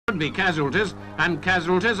be casualties, and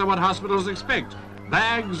casualties are what hospitals expect.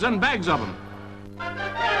 Bags and bags of them.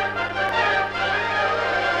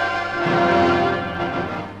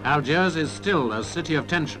 Algiers is still a city of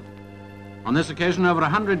tension. On this occasion, over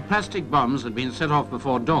 100 plastic bombs had been set off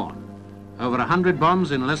before dawn. Over 100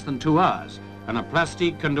 bombs in less than 2 hours, and a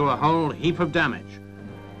plastique can do a whole heap of damage.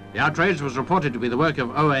 The outrage was reported to be the work of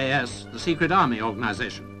OAS, the secret army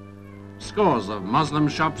organization. Scores of Moslem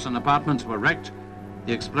shops and apartments were wrecked.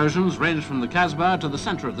 The explosions ranged from the Casbah to the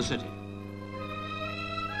center of the city.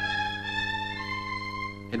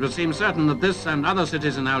 It would seem certain that this and other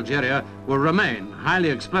cities in Algeria will remain highly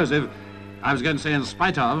explosive, I was going to say in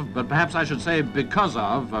spite of, but perhaps I should say because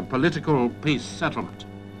of, a political peace settlement.